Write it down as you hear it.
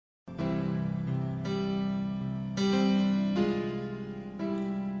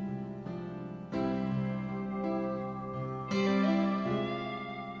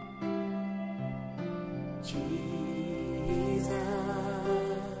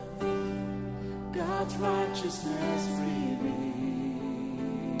God's righteousness revealed.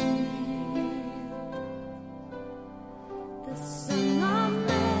 The Son of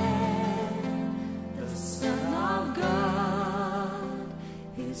Man, the Son of God,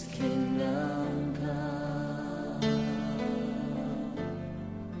 His kingdom come.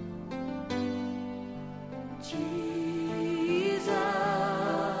 Jesus,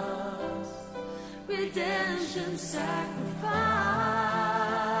 redemption sacrifice.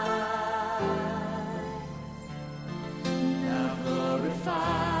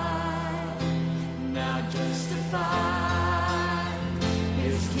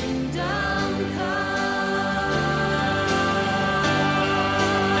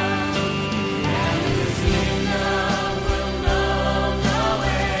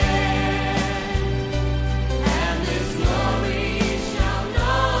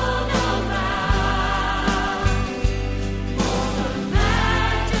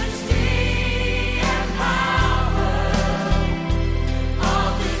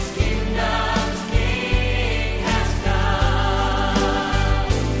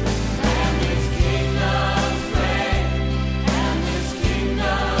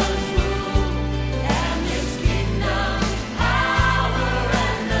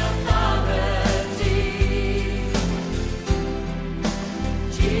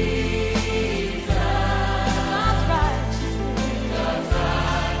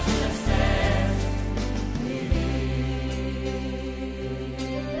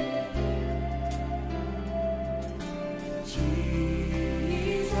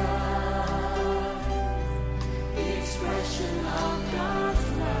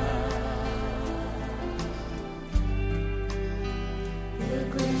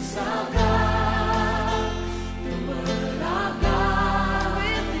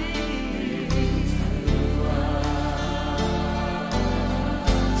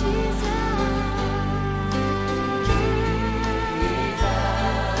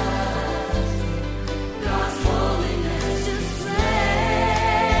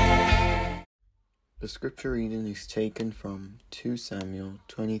 The scripture reading is taken from 2 Samuel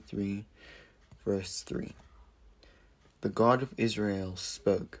 23, verse 3. The God of Israel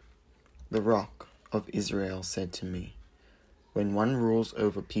spoke. The rock of Israel said to me, when one rules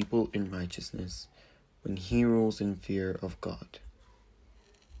over people in righteousness, when he rules in fear of God.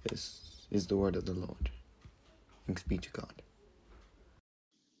 This is the word of the Lord. Thanks be to God.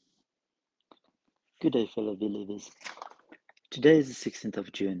 Good day, fellow believers. Today is the 16th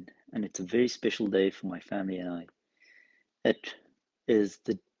of June, and it's a very special day for my family and I. It is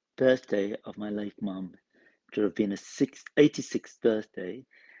the birthday of my late mum. It would have been a 86th birthday,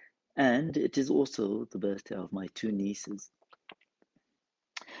 and it is also the birthday of my two nieces.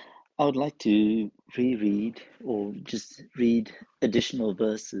 I would like to reread or just read additional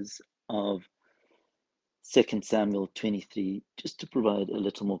verses of 2 Samuel 23, just to provide a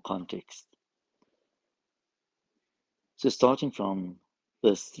little more context. So starting from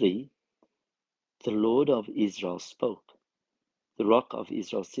verse 3, the Lord of Israel spoke. The rock of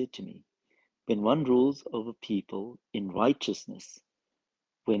Israel said to me, when one rules over people in righteousness,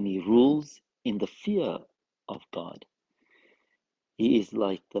 when he rules in the fear of God, he is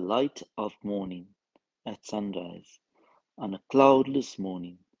like the light of morning at sunrise, on a cloudless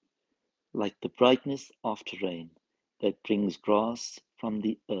morning, like the brightness after rain that brings grass from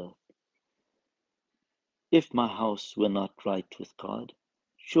the earth. If my house were not right with God,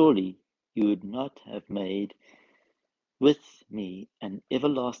 surely you would not have made with me an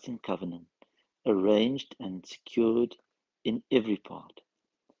everlasting covenant, arranged and secured in every part.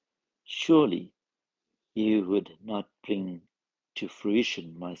 Surely you would not bring to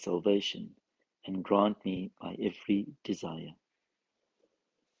fruition my salvation and grant me my every desire.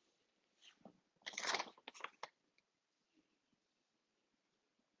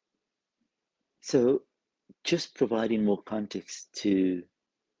 So, just providing more context to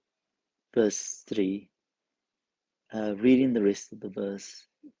verse 3, reading the rest of the verse,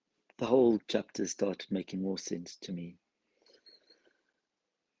 the whole chapter started making more sense to me.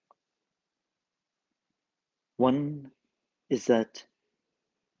 One is that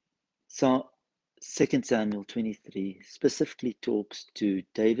 2 Samuel 23 specifically talks to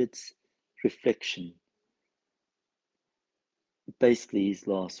David's reflection, basically his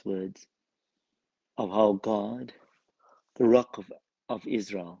last words, of how God, the rock of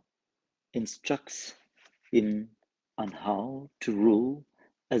Israel, instructs him on how to rule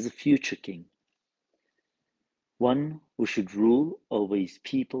as a future king, one who should rule over his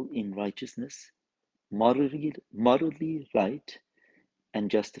people in righteousness, morally right and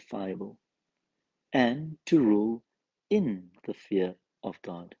justifiable, and to rule in the fear of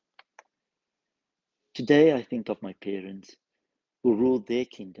God. Today I think of my parents who ruled their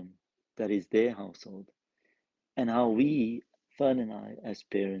kingdom, that is their household, and how we, Fern and I, as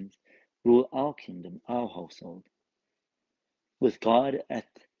parents, rule our kingdom, our household. With God at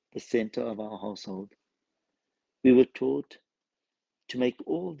the center of our household, we were taught to make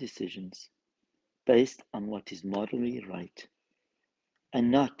all decisions based on what is morally right,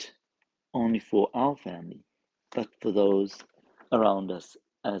 and not only for our family, but for those around us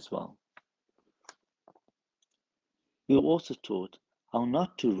as well. We were also taught how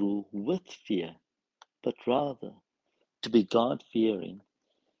not to rule with fear, but rather to be God fearing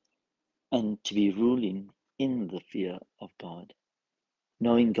and to be ruling in the fear of God,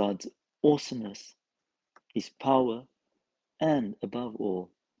 knowing God's awesomeness, His power, and above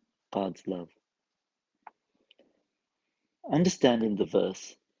all, God's love. Understanding the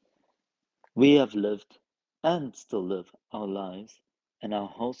verse, we have lived and still live our lives and our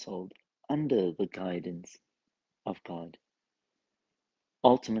household under the guidance of God.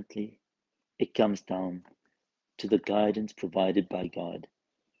 Ultimately, it comes down to the guidance provided by God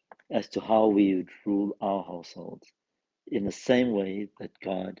as to how we would rule our households in the same way that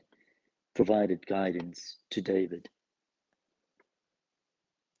God provided guidance to David.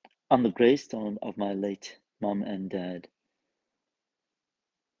 On the gravestone of my late mum and dad,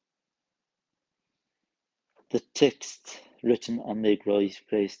 the text written on their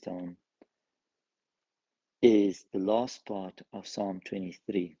gravestone is the last part of Psalm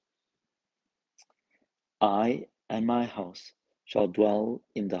 23. I and my house shall dwell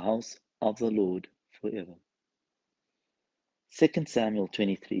in the house of the Lord forever. 2 Samuel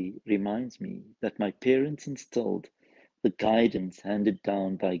 23 reminds me that my parents instilled the guidance handed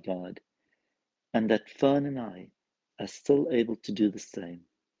down by God, and that Fern and I are still able to do the same,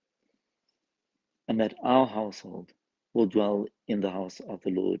 and that our household will dwell in the house of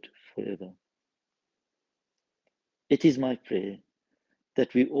the Lord forever. It is my prayer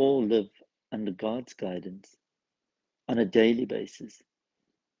that we all live under God's guidance on a daily basis,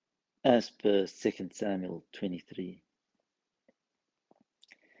 as per 2 Samuel 23,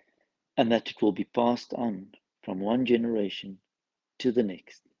 and that it will be passed on from one generation to the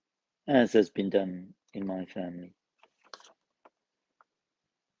next, as has been done in my family.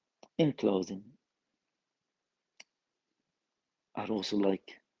 In closing, I'd also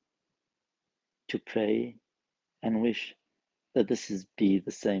like to pray and wish that this is be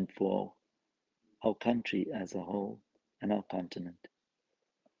the same for our country as a whole and our continent.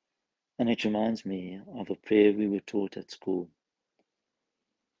 And it reminds me of a prayer we were taught at school.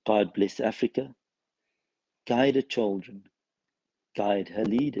 God bless Africa, guide her children, guide her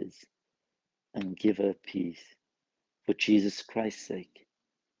leaders, and give her peace. For Jesus Christ's sake,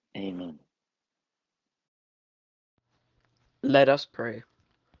 amen. Let us pray.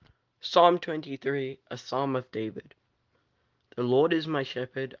 Psalm 23, a psalm of David. The Lord is my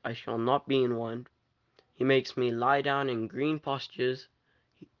shepherd, I shall not be in want. He makes me lie down in green pastures.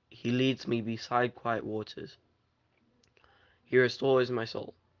 He leads me beside quiet waters. He restores my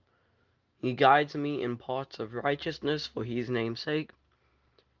soul. He guides me in paths of righteousness for his name's sake.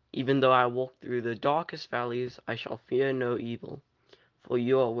 Even though I walk through the darkest valleys, I shall fear no evil, for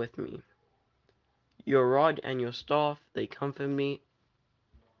you are with me. Your rod and your staff, they comfort me.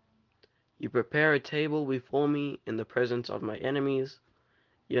 You prepare a table before me in the presence of my enemies.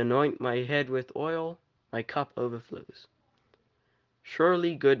 You anoint my head with oil, my cup overflows.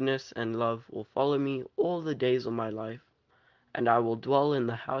 Surely goodness and love will follow me all the days of my life, and I will dwell in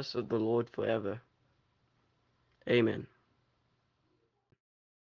the house of the Lord forever. Amen.